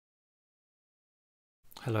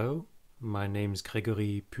Hello, my name's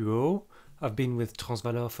Grégory Puaux. I've been with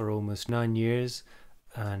Transvalor for almost 9 years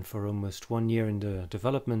and for almost 1 year in the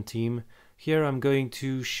development team. Here I'm going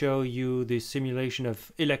to show you the simulation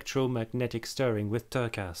of electromagnetic stirring with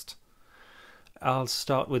THERCAST. I'll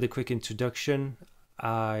start with a quick introduction.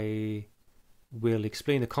 I will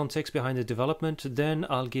explain the context behind the development, then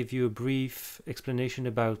I'll give you a brief explanation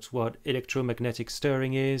about what electromagnetic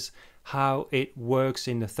stirring is, how it works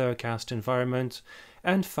in the THERCAST environment,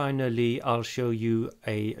 and finally I'll show you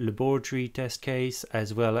a laboratory test case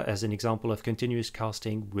as well as an example of continuous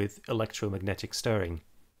casting with electromagnetic stirring.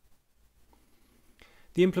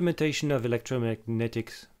 The implementation of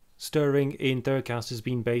electromagnetic stirring in THERCAST has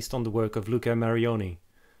been based on the work of Luca Marioni,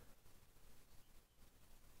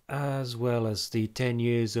 as well as the 10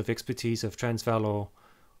 years of expertise of Transvalor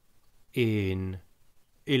in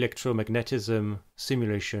electromagnetism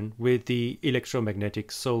simulation with the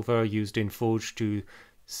electromagnetic solver used in Forge to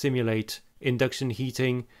simulate induction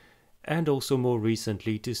heating and also more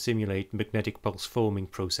recently to simulate magnetic pulse forming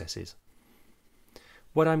processes.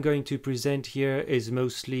 What I'm going to present here is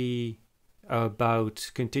mostly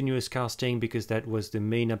about continuous casting because that was the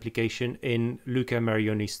main application in Luca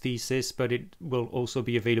Marioni's thesis, but it will also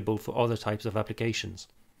be available for other types of applications.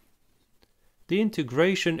 The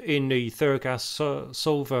integration in the THERCAST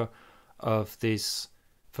solver of this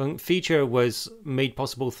feature was made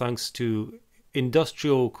possible thanks to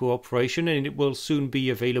industrial cooperation, and it will soon be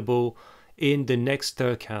available in the next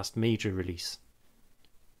THERCAST major release.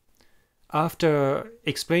 After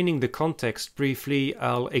explaining the context briefly,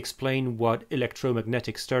 I'll explain what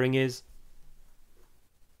electromagnetic stirring is.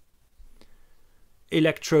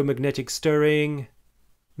 Electromagnetic stirring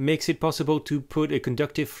makes it possible to put a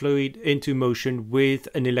conductive fluid into motion with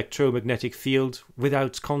an electromagnetic field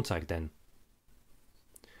without contact then.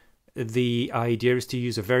 The idea is to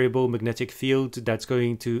use a variable magnetic field that's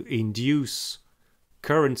going to induce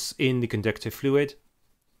currents in the conductive fluid.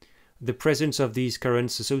 The presence of these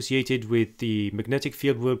currents associated with the magnetic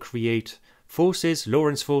field will create forces,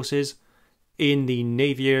 Lorentz forces, in the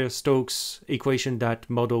Navier-Stokes equation that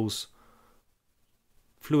models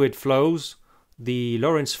fluid flows. The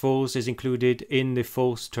Lorentz force is included in the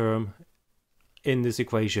force term in this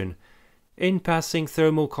equation. In passing,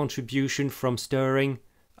 thermal contribution from stirring,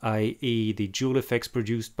 i.e. the Joule effects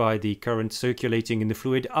produced by the current circulating in the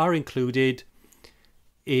fluid, are included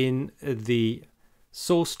in the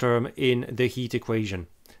source term in the heat equation.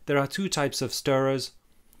 There are two types of stirrers: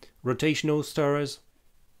 rotational stirrers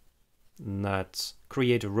that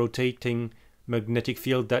create a rotating magnetic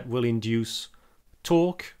field that will induce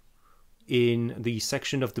torque in the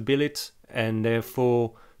section of the billet and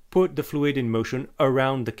therefore put the fluid in motion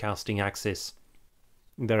around the casting axis.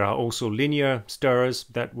 There are also linear stirrers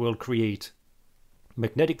that will create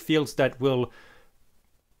magnetic fields that will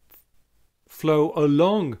flow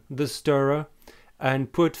along the stirrer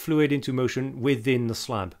and put fluid into motion within the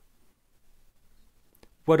slab.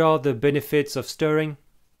 What are the benefits of stirring?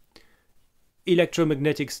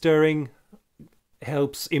 Electromagnetic stirring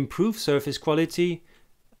helps improve surface quality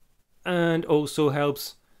and also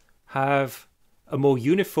helps have a more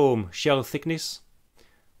uniform shell thickness.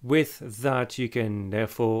 With that, you can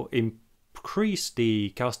therefore increase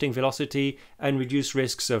the casting velocity and reduce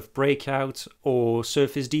risks of breakout or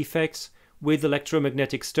surface defects. With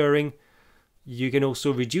electromagnetic stirring, you can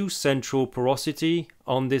also reduce central porosity.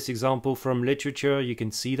 On this example from literature, you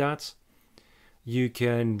can see that. You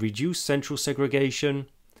can reduce central segregation,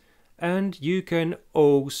 and you can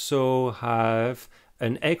also have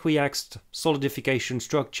an equiaxed solidification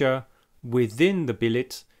structure within the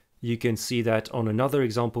billet. You can see that on another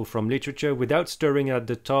example from literature. Without stirring at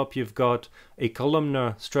the top, you've got a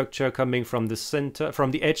columnar structure coming from the center,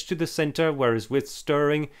 from the edge to the center, whereas with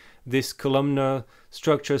stirring, this columnar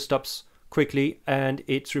structure stops quickly and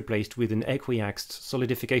it's replaced with an equiaxed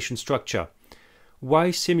solidification structure. Why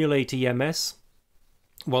simulate EMS?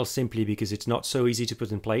 Well, simply because it's not so easy to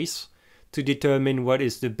put in place. To determine what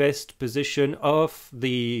is the best position of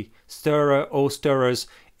the stirrer or stirrers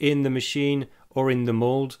in the machine or in the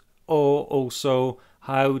mold, or also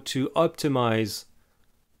how to optimize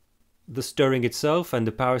the stirring itself and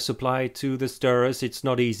the power supply to the stirrers, it's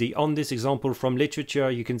not easy. On this example from literature,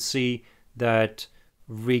 you can see that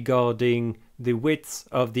regarding the width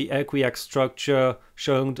of the equiax structure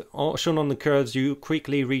shown on the curves, you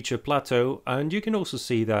quickly reach a plateau, and you can also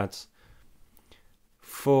see that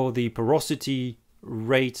for the porosity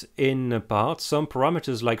rate in a part, some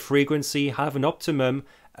parameters like frequency have an optimum,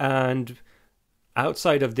 and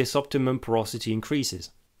outside of this optimum, porosity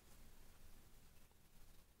increases.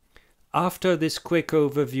 After this quick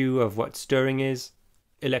overview of what stirring is,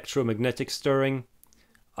 electromagnetic stirring,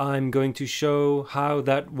 I'm going to show how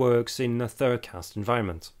that works in a THERCAST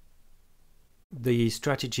environment. The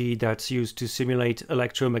strategy that's used to simulate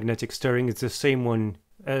electromagnetic stirring is the same one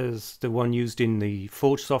as the one used in the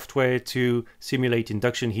Forge software to simulate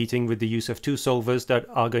induction heating, with the use of two solvers that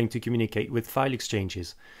are going to communicate with file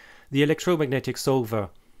exchanges. The electromagnetic solver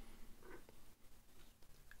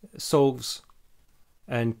solves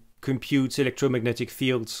and computes electromagnetic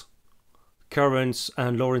fields, currents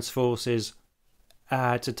and Lorentz forces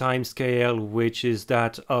at a time scale which is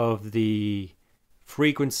that of the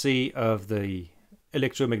frequency of the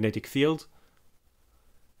electromagnetic field.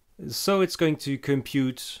 So it's going to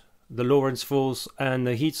compute the Lorentz force and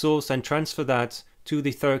the heat source and transfer that to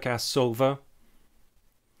the THERCAST solver.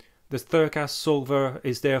 The THERCAST solver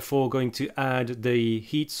is therefore going to add the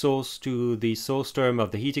heat source to the source term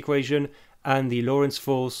of the heat equation and the Lorentz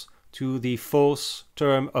force to the force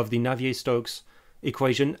term of the Navier-Stokes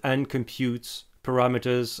equation and computes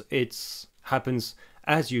parameters. It happens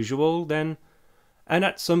as usual then, and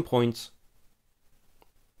at some point,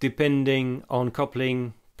 depending on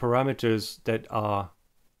coupling parameters that are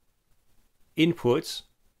inputs,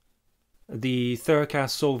 the THERCAST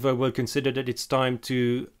solver will consider that it's time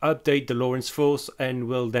to update the Lorentz force and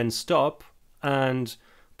will then stop and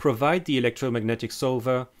provide the electromagnetic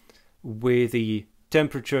solver with the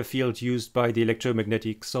temperature field used by the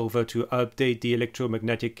electromagnetic solver to update the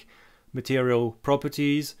electromagnetic material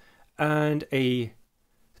properties and a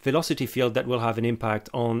velocity field that will have an impact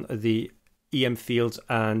on the EM fields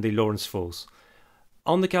and the Lorentz force.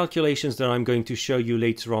 On the calculations that I'm going to show you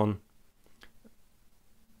later on,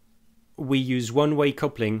 we use one-way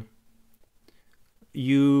coupling.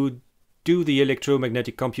 You do the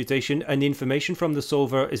electromagnetic computation and the information from the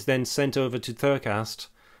solver is then sent over to THERCAST,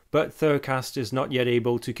 but THERCAST is not yet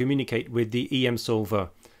able to communicate with the EM solver.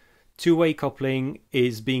 Two-way coupling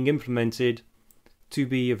is being implemented to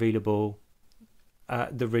be available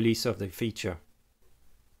at the release of the feature.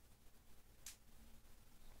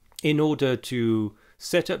 In order to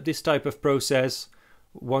set up this type of process,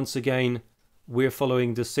 once again, we're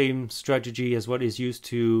following the same strategy as what is used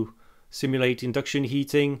to simulate induction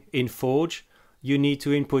heating in Forge. You need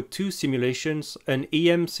to input two simulations, an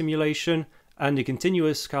EM simulation and a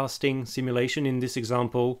continuous casting simulation in this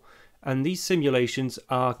example. And these simulations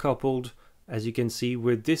are coupled, as you can see,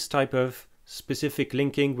 with this type of specific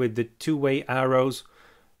linking with the two-way arrows,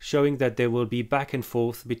 showing that there will be back and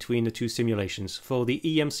forth between the two simulations. For the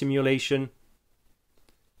EM simulation,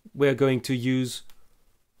 we're going to use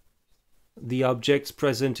the objects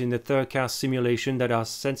present in the THERCAST simulation that are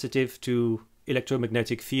sensitive to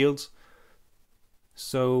electromagnetic fields.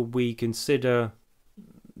 So we consider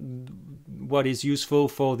what is useful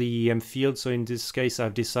for the EM field. So in this case,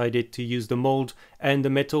 I've decided to use the mold and the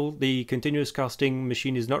metal. The continuous casting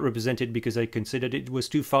machine is not represented because I considered it was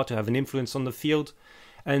too far to have an influence on the field.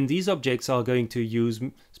 And these objects are going to use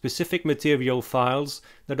specific material files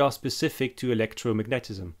that are specific to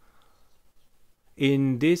electromagnetism.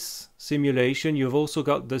 In this simulation, you've also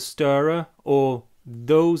got the stirrer, or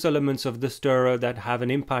those elements of the stirrer that have an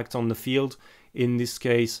impact on the field. In this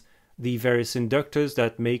case, the various inductors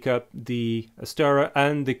that make up the stirrer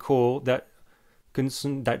and the core that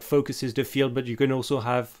focuses the field, but you can also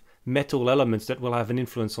have metal elements that will have an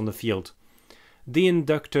influence on the field. The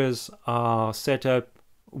inductors are set up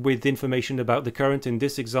with information about the current. In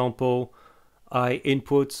this example, I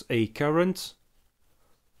input a current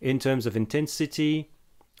in terms of intensity,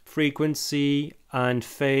 frequency, and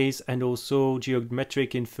phase, and also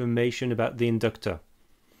geometric information about the inductor.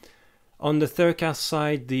 On the THERCAST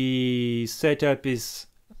side, the setup is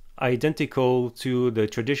identical to the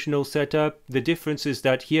traditional setup. The difference is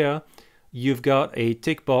that here you've got a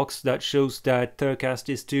tick box that shows that THERCAST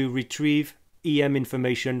is to retrieve EM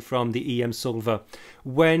information from the EM solver.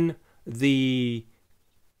 When the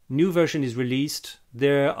new version is released,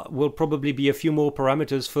 there will probably be a few more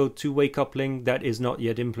parameters for two-way coupling that is not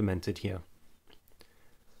yet implemented here.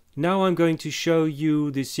 Now I'm going to show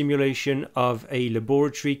you the simulation of a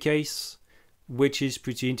laboratory case, which is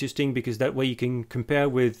pretty interesting because that way you can compare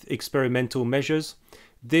with experimental measures.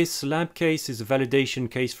 This lab case is a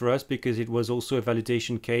validation case for us because it was also a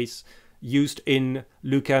validation case used in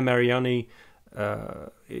Luca Mariani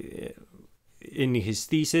in his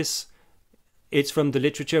thesis. It's from the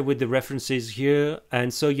literature with the references here,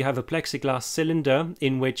 and so you have a plexiglass cylinder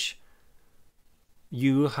in which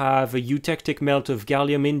you have a eutectic melt of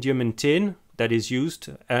gallium, indium and tin that is used,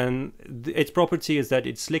 and its property is that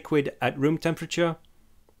it's liquid at room temperature.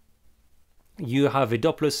 You have a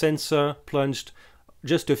Doppler sensor plunged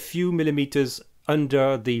just a few millimeters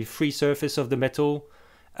under the free surface of the metal,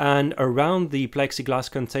 and around the plexiglass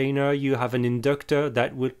container you have an inductor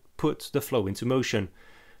that would put the flow into motion.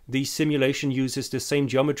 The simulation uses the same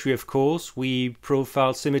geometry, of course. We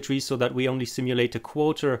profile symmetry so that we only simulate a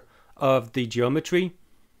quarter of the geometry.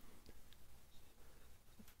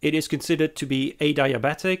 It is considered to be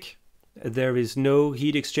adiabatic. There is no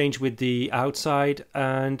heat exchange with the outside,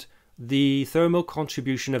 and the thermal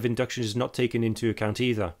contribution of induction is not taken into account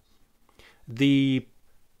either. The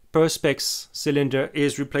perspex cylinder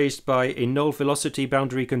is replaced by a null velocity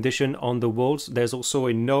boundary condition on the walls. There's also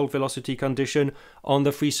a null velocity condition on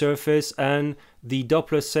the free surface, and the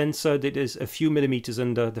Doppler sensor that is a few millimeters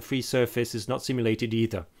under the free surface is not simulated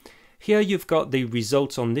either. Here you've got the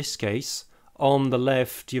results on this case. On the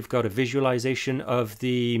left you've got a visualization of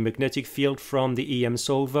the magnetic field from the EM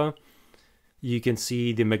solver. You can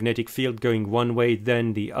see the magnetic field going one way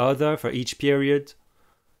then the other for each period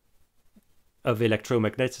of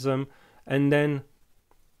electromagnetism, and then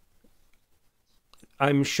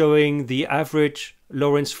I'm showing the average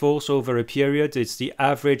Lorentz force over a period. It's the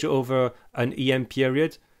average over an EM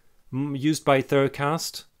period used by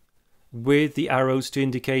THERCAST, with the arrows to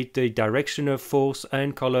indicate the direction of force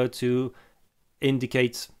and color to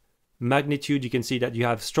indicate magnitude. You can see that you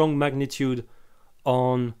have strong magnitude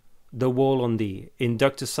on the wall on the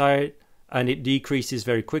inductor side, and it decreases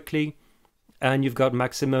very quickly. And you've got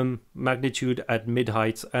maximum magnitude at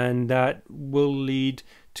mid-height, and that will lead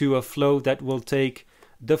to a flow that will take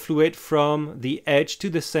the fluid from the edge to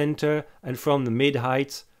the center and from the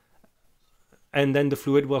mid-height, and then the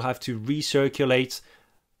fluid will have to recirculate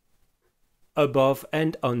above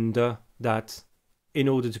and under that in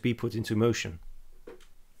order to be put into motion.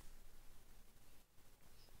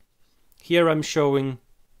 Here I'm showing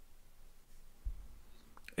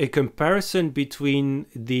a comparison between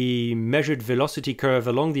the measured velocity curve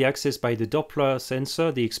along the axis by the Doppler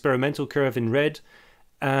sensor, the experimental curve in red,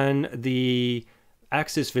 and the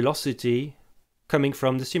axis velocity coming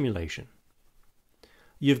from the simulation.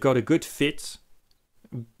 You've got a good fit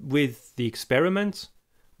with the experiment,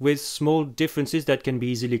 with small differences that can be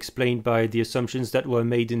easily explained by the assumptions that were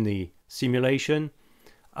made in the simulation,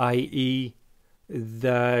 i.e.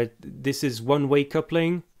 that this is one-way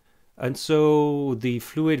coupling, and so the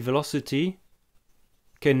fluid velocity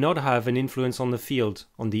cannot have an influence on the field,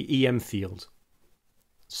 on the EM field.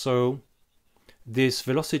 So this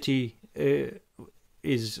velocity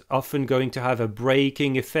is often going to have a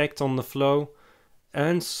braking effect on the flow,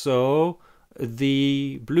 and so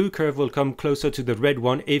the blue curve will come closer to the red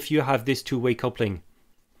one if you have this two-way coupling.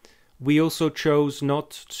 We also chose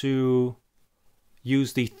not to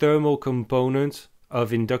use the thermal component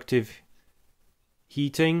of inductive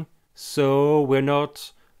heating, so we're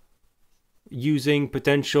not using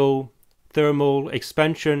potential thermal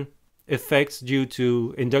expansion effects due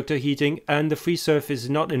to inductor heating, and the free surface is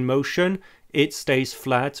not in motion, it stays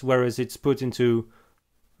flat, whereas it's put into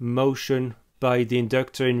motion by the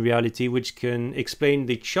inductor in reality, which can explain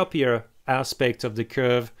the choppier aspect of the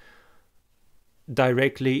curve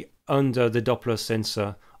directly under the Doppler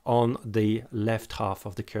sensor on the left half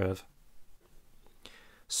of the curve.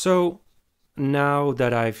 So now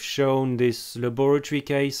that I've shown this laboratory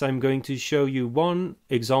case, I'm going to show you one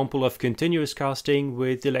example of continuous casting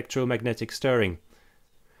with electromagnetic stirring.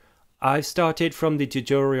 I've started from the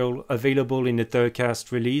tutorial available in the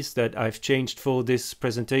THERCAST release that I've changed for this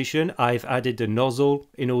presentation. I've added a nozzle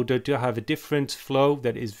in order to have a different flow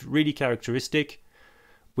that is really characteristic,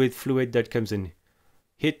 with fluid that comes in,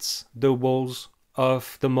 hits the walls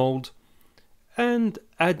of the mold, and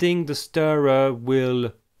adding the stirrer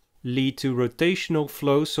will lead to rotational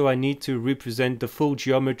flow, so I need to represent the full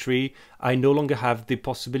geometry. I no longer have the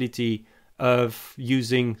possibility of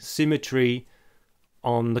using symmetry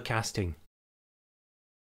on the casting.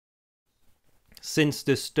 Since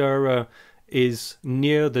the stirrer is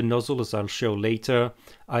near the nozzle, as I'll show later,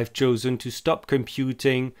 I've chosen to stop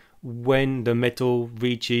computing when the metal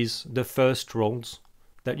reaches the first rolls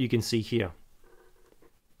that you can see here.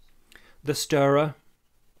 The stirrer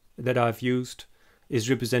that I've used is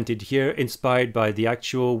represented here, inspired by the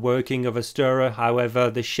actual working of a stirrer. However,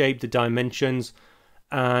 the shape, the dimensions,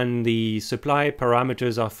 and the supply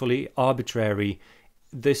parameters are fully arbitrary.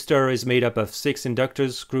 The stirrer is made up of 6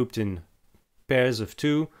 inductors grouped in pairs of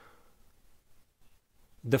 2.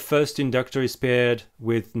 The first inductor is paired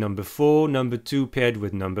with number 4, number 2 paired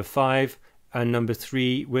with number 5, and number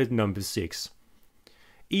 3 with number 6.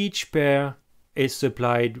 Each pair is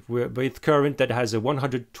supplied with current that has a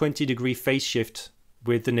 120-degree phase shift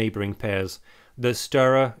with the neighboring pairs. The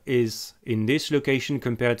stirrer is in this location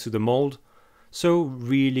compared to the mold, so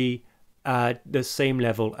really at the same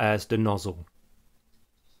level as the nozzle.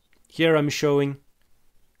 Here I'm showing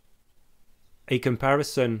a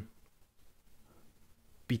comparison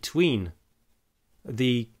between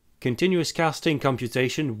the continuous casting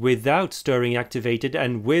computation without stirring activated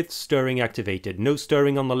and with stirring activated. No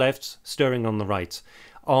stirring on the left, stirring on the right.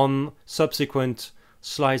 On subsequent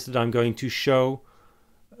slides that I'm going to show,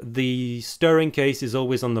 the stirring case is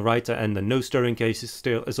always on the right and the no stirring case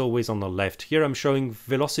is always on the left. Here I'm showing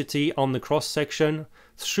velocity on the cross section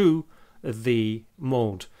through the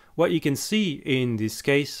mold. What you can see in this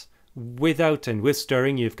case, without and with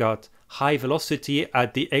stirring, you've got high velocity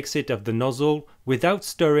at the exit of the nozzle. Without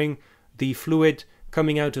stirring, the fluid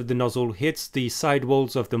coming out of the nozzle hits the side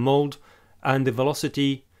walls of the mold, and the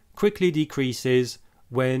velocity quickly decreases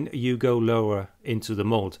when you go lower into the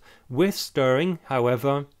mold. With stirring,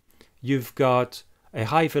 however, you've got a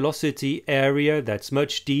high velocity area that's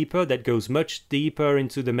much deeper, that goes much deeper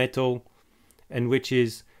into the metal, and which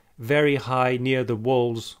is very high near the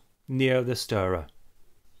walls, near the stirrer.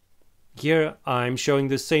 Here I'm showing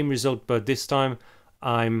the same result, but this time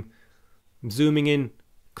I'm zooming in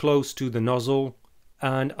close to the nozzle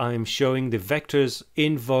and I'm showing the vectors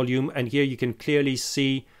in volume, and here you can clearly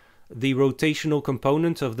see the rotational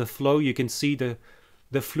component of the flow. You can see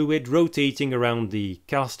the fluid rotating around the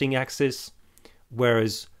casting axis,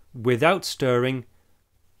 whereas without stirring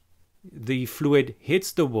the fluid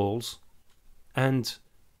hits the walls and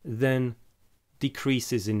then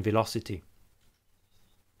decreases in velocity.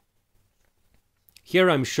 Here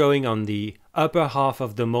I'm showing on the upper half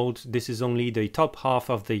of the mold, this is only the top half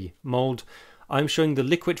of the mold, I'm showing the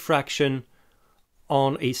liquid fraction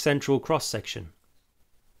on a central cross section.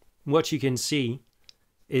 What you can see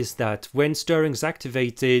is that when stirring is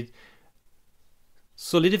activated,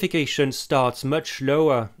 solidification starts much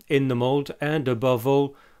lower in the mold, and above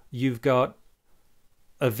all you've got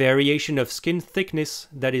a variation of skin thickness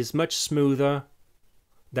that is much smoother,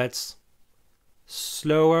 that's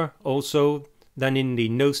slower also than in the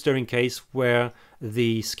no stirring case, where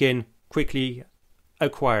the skin quickly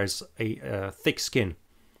acquires a thick skin.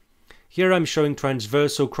 Here I'm showing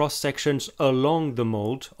transversal cross sections along the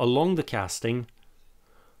mold, along the casting.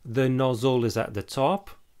 The nozzle is at the top.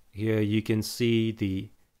 Here you can see the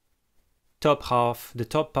top half, the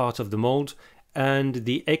top part of the mold, and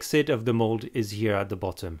the exit of the mold is here at the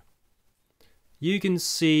bottom. You can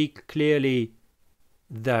see clearly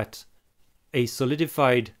that a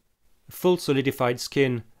full solidified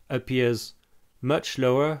skin appears much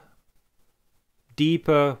lower,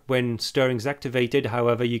 deeper when stirring is activated.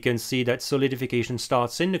 However, you can see that solidification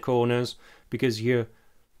starts in the corners because here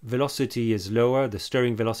velocity is lower, the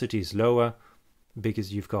stirring velocity is lower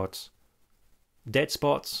because you've got dead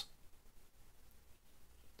spots.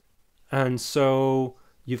 And so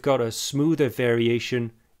you've got a smoother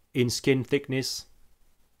variation in skin thickness.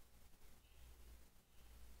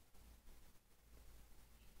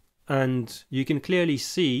 And you can clearly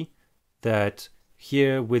see that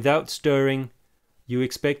here without stirring you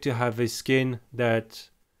expect to have a skin that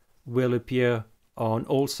will appear on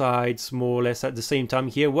all sides more or less at the same time.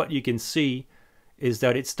 Here what you can see is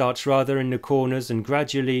that it starts rather in the corners and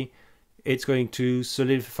gradually it's going to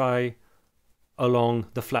solidify along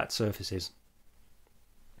the flat surfaces.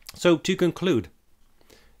 So to conclude,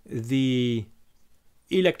 the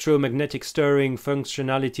electromagnetic stirring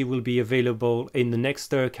functionality will be available in the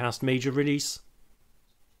next THERCAST major release.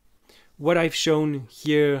 What I've shown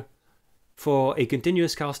here for a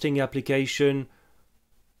continuous casting application,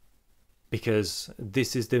 because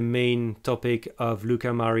this is the main topic of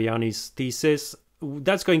Luca Mariani's thesis,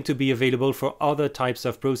 that's going to be available for other types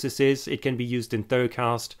of processes. It can be used in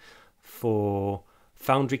THERCAST for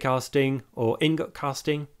foundry casting or ingot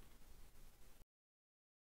casting.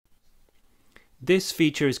 This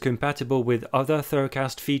feature is compatible with other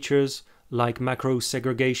THERCAST features like macro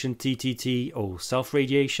segregation TTT or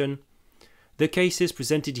self-radiation. The cases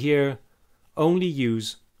presented here only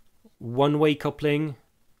use one-way coupling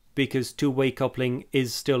because two-way coupling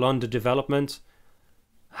is still under development.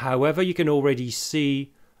 However, you can already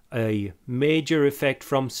see a major effect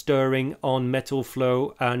from stirring on metal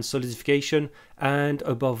flow and solidification, and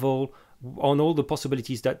above all on all the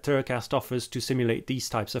possibilities that THERCAST offers to simulate these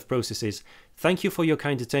types of processes. Thank you for your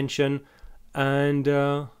kind attention, and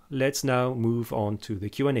let's now move on to the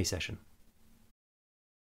Q&A session.